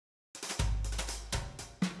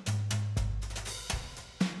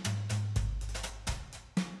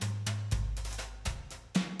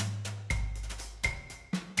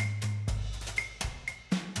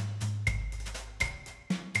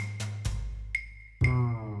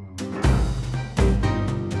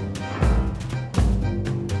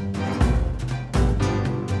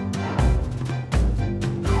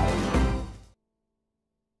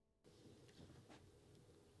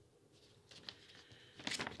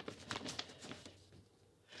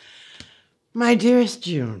My dearest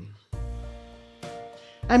June,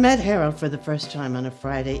 I met Harold for the first time on a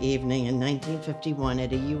Friday evening in 1951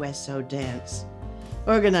 at a USO dance,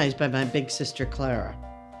 organized by my big sister Clara.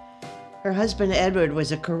 Her husband Edward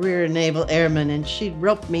was a career naval airman, and she'd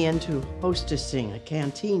roped me into hostessing a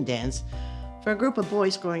canteen dance for a group of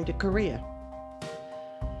boys going to Korea.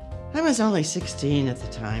 I was only 16 at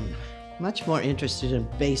the time, much more interested in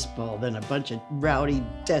baseball than a bunch of rowdy,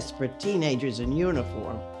 desperate teenagers in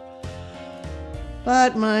uniform.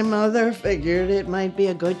 But my mother figured it might be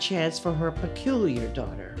a good chance for her peculiar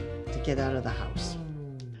daughter to get out of the house.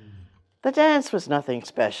 The dance was nothing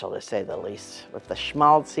special, to say the least, with the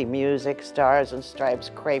schmaltzy music, stars and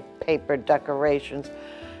stripes, crepe paper decorations,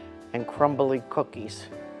 and crumbly cookies.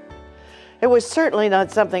 It was certainly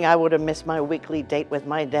not something I would have missed my weekly date with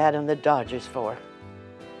my dad and the Dodgers for.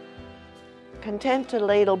 Content to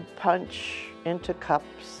ladle punch into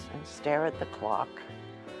cups and stare at the clock,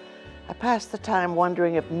 I passed the time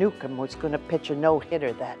wondering if Newcomb was going to pitch a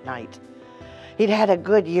no-hitter that night. He'd had a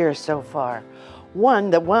good year so far, one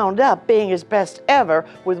that wound up being his best ever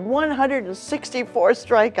with 164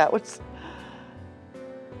 strikeouts.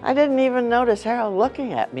 I didn't even notice Harold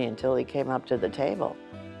looking at me until he came up to the table.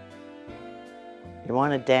 "You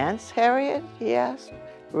want to dance, Harriet?" he asked,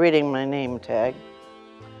 reading my name tag.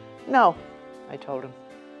 "No," I told him.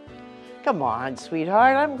 "Come on,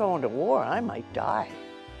 sweetheart, I'm going to war. I might die."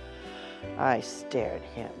 I stared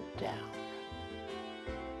him down.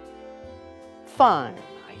 "Fine,"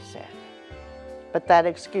 I said, "but that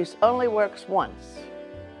excuse only works once."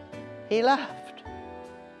 He laughed.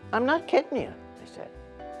 "I'm not kidding you," I said.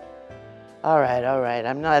 All right,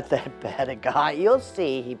 I'm not that bad a guy. You'll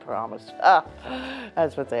see," he promised.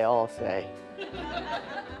 That's what they all say.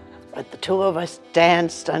 But the two of us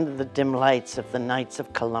danced under the dim lights of the Knights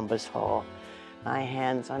of Columbus Hall, my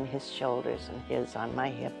hands on his shoulders and his on my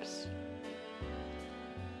hips.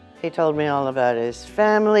 He told me all about his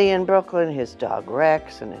family in Brooklyn, his dog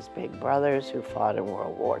Rex, and his big brothers who fought in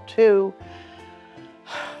World War II.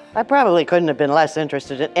 I probably couldn't have been less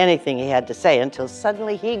interested in anything he had to say until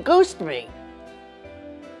suddenly he goosed me,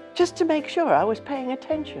 just to make sure I was paying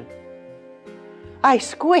attention. I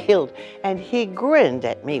squealed, and he grinned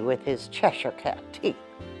at me with his Cheshire cat teeth.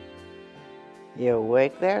 "You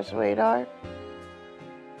awake there, sweetheart?"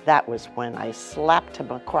 That was when I slapped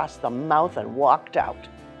him across the mouth and walked out.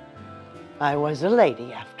 I was a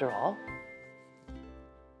lady, after all.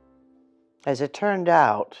 As it turned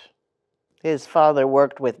out, his father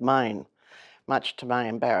worked with mine, much to my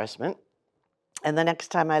embarrassment. And the next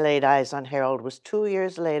time I laid eyes on Harold was 2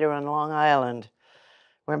 years later on Long Island,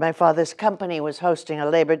 where my father's company was hosting a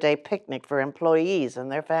Labor Day picnic for employees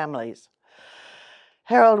and their families.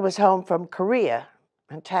 Harold was home from Korea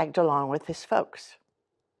and tagged along with his folks.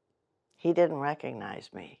 He didn't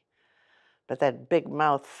recognize me, but that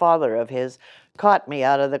big-mouthed father of his caught me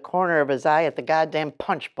out of the corner of his eye at the goddamn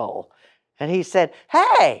punch bowl, and he said,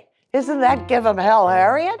 "Hey, isn't that Give 'em Hell,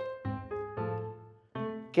 Harriet?"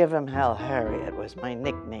 Give 'em Hell, Harriet was my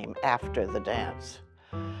nickname after the dance.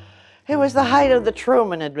 It was the height of the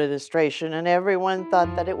Truman administration, and everyone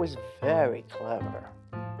thought that it was very clever.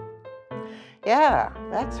 "Yeah,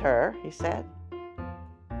 that's her," he said.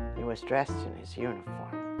 He was dressed in his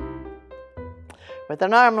uniform. "With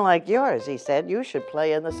an arm like yours," he said, "you should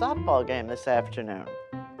play in the softball game this afternoon."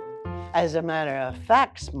 "As a matter of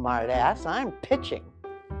fact, smartass, I'm pitching."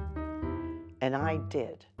 And I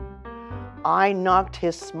did. I knocked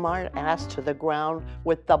his smart ass to the ground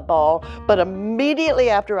with the ball, but immediately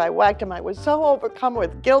after I whacked him, I was so overcome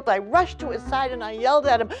with guilt, I rushed to his side and I yelled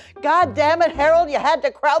at him, "God damn it, Harold, you had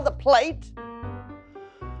to crowd the plate."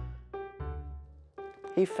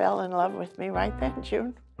 He fell in love with me right then,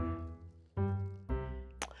 June.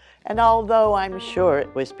 And although I'm sure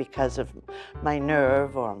it was because of my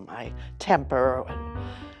nerve or my temper and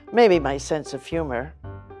maybe my sense of humor,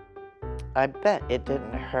 I bet it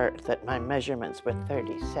didn't hurt that my measurements were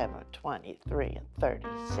 37, 23, and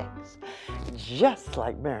 36, just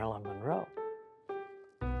like Marilyn Monroe.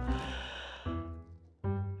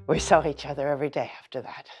 We saw each other every day after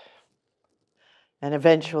that. And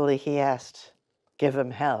eventually he asked Give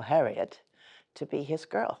 'em Hell, Harriet, to be his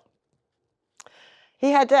girl.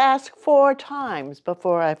 He had to ask 4 times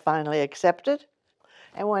before I finally accepted.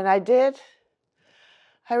 And when I did,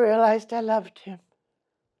 I realized I loved him.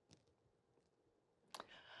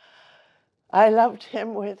 I loved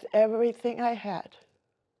him with everything I had.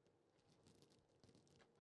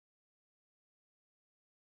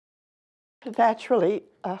 Naturally,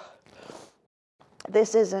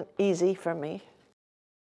 this isn't easy for me.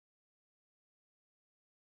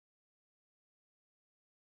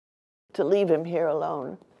 To leave him here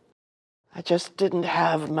alone. I just didn't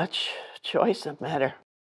have much choice in the matter.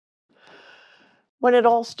 When it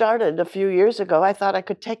all started a few years ago, I thought I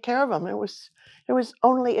could take care of them. It was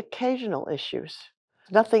only occasional issues,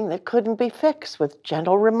 nothing that couldn't be fixed with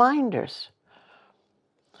gentle reminders.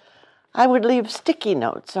 I would leave sticky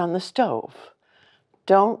notes on the stove.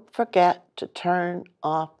 Don't forget to turn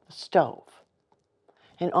off the stove.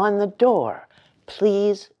 And on the door,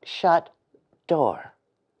 please shut door.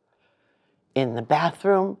 In the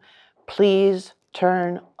bathroom, please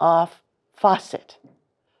turn off faucet.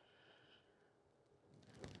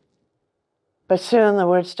 But soon the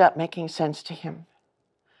words stopped making sense to him.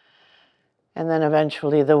 And then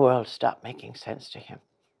eventually the world stopped making sense to him.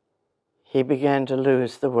 He began to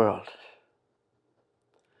lose the world.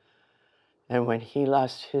 And when he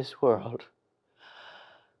lost his world,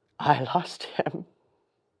 I lost him.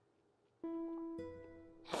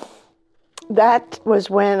 That was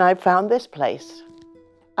when I found this place.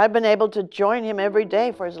 I've been able to join him every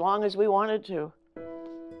day for as long as we wanted to.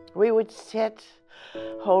 We would sit,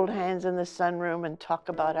 hold hands in the sunroom and talk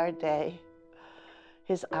about our day.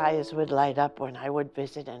 His eyes would light up when I would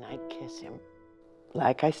visit and I'd kiss him.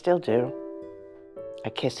 Like I still do. I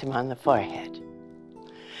kiss him on the forehead.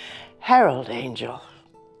 Harold Angel.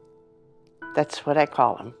 That's what I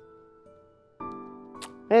call him.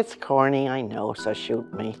 It's corny, I know, so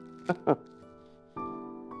shoot me.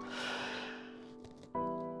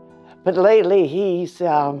 But lately he's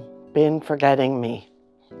been forgetting me.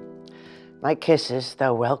 My kisses,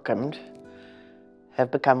 though welcomed, have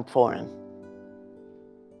become foreign.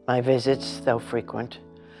 My visits, though frequent,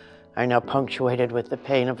 are now punctuated with the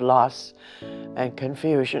pain of loss and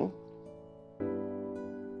confusion.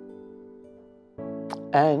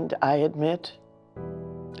 And I admit,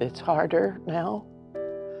 it's harder now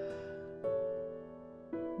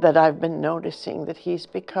that I've been noticing that he's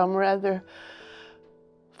become rather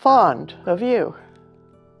fond of you.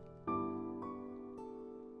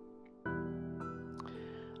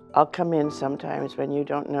 I'll come in sometimes when you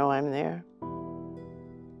don't know I'm there.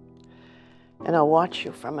 And I'll watch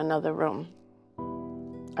you from another room.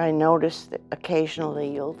 I notice that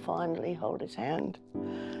occasionally you'll fondly hold his hand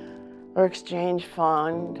or exchange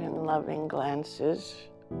fond and loving glances.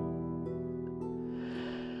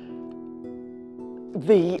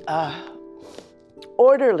 The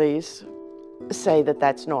orderlies say that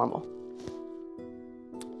that's normal,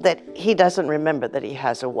 that he doesn't remember that he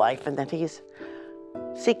has a wife and that he's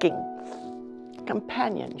seeking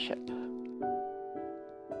companionship.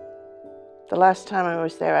 The last time I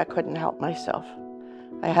was there, I couldn't help myself.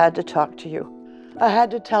 I had to talk to you. I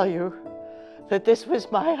had to tell you that this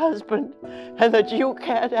was my husband and that you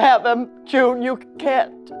can't have him, June, you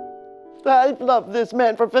can't. I've loved this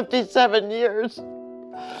man for 57 years.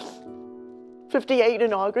 58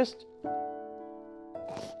 in August.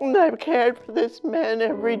 And I've cared for this man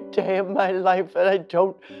every day of my life, and I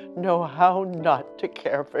don't know how not to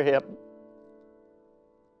care for him.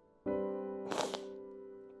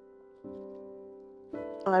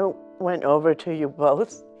 I went over to you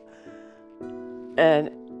both, and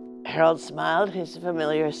Harold smiled his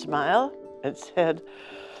familiar smile and said,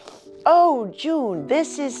 "Oh, June,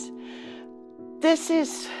 this is,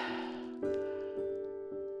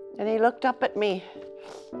 and he looked up at me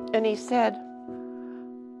and he said,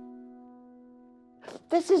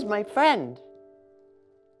 "This is my friend."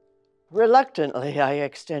 Reluctantly, I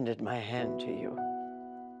extended my hand to you.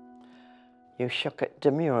 You shook it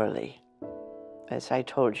demurely. As I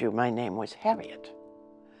told you, my name was Harriet.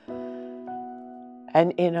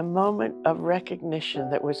 And in a moment of recognition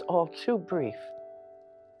that was all too brief,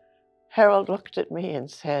 Harold looked at me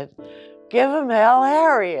and said, "Give him hell,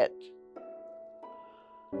 Harriet."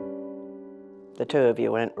 The two of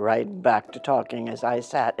you went right back to talking as I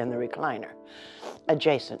sat in the recliner,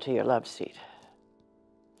 adjacent to your love seat.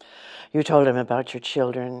 You told him about your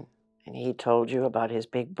children, and he told you about his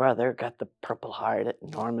big brother, got the Purple Heart at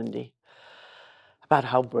Normandy, about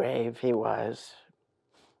how brave he was.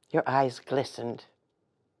 Your eyes glistened.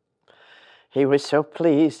 He was so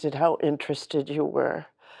pleased at how interested you were.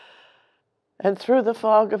 And through the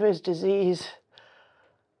fog of his disease,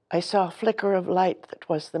 I saw a flicker of light that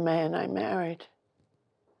was the man I married.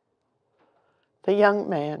 The young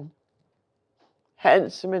man,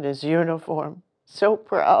 handsome in his uniform, so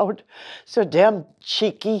proud, so damn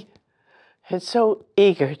cheeky, and so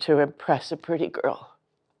eager to impress a pretty girl.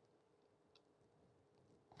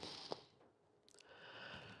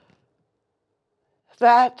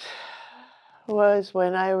 That was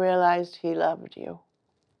when I realized he loved you.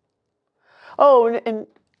 Oh, and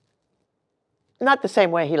not the same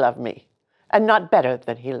way he loved me, and not better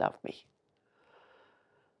than he loved me.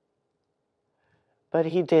 But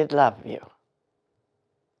he did love you.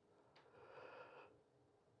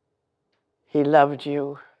 He loved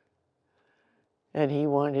you, and he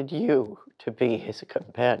wanted you to be his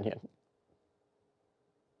companion.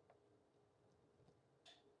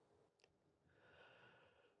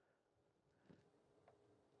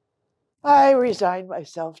 I resigned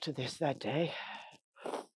myself to this that day.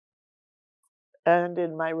 And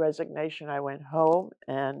in my resignation, I went home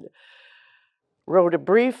and wrote a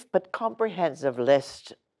brief but comprehensive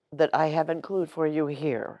list that I have included for you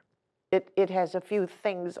here. It has a few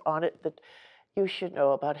things on it that you should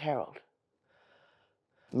know about Harold,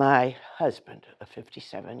 my husband of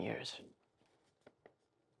 57 years.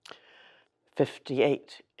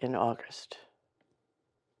 58 in August.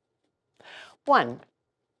 1,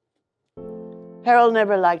 Harold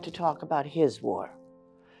never liked to talk about his war.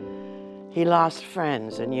 He lost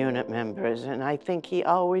friends and unit members, and I think he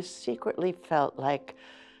always secretly felt like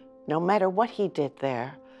no matter what he did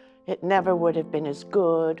there, it never would have been as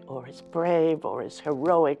good or as brave or as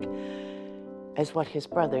heroic as what his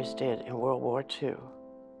brothers did in World War II.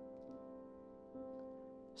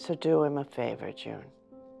 So do him a favor, June.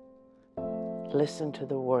 Listen to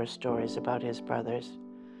the war stories about his brothers,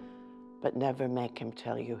 but never make him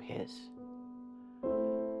tell you his.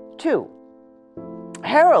 2,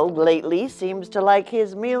 Harold lately seems to like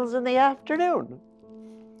his meals in the afternoon.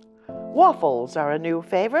 Waffles are a new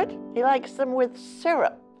favorite. He likes them with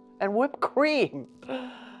syrup and whipped cream,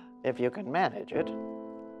 if you can manage it.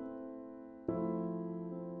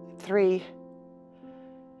 3,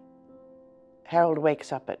 Harold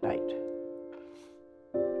wakes up at night.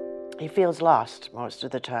 He feels lost most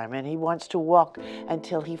of the time, and he wants to walk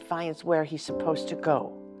until he finds where he's supposed to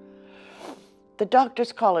go. The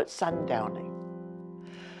doctors call it sundowning.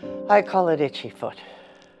 I call it itchy foot.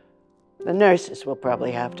 The nurses will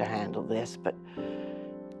probably have to handle this, but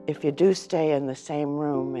if you do stay in the same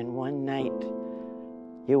room and one night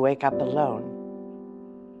you wake up alone,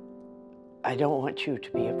 I don't want you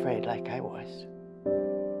to be afraid like I was.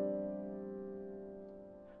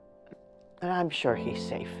 And I'm sure he's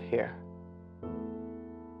safe here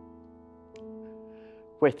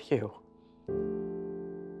with you.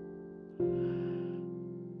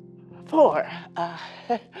 4,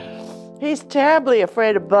 he's terribly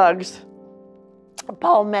afraid of bugs,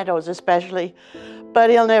 palmettos especially, but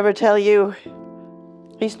he'll never tell you.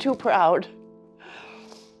 He's too proud.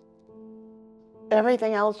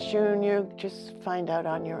 Everything else, June, you just find out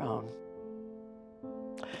on your own.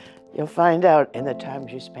 You'll find out in the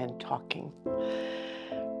times you spend talking,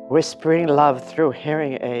 whispering love through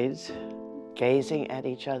hearing aids, gazing at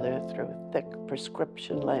each other through thick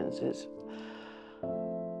prescription lenses,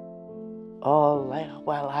 all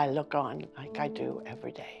while I look on like I do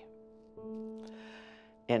every day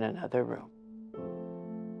in another room.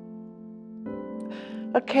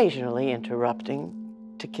 Occasionally interrupting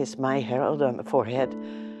to kiss my Harold on the forehead,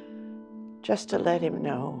 just to let him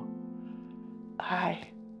know I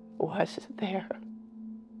was there.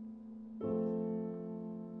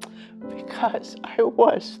 Because I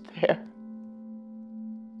was there.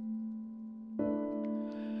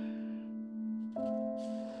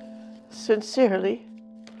 Sincerely,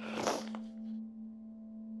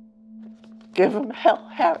 give him hell,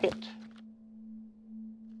 Harriet.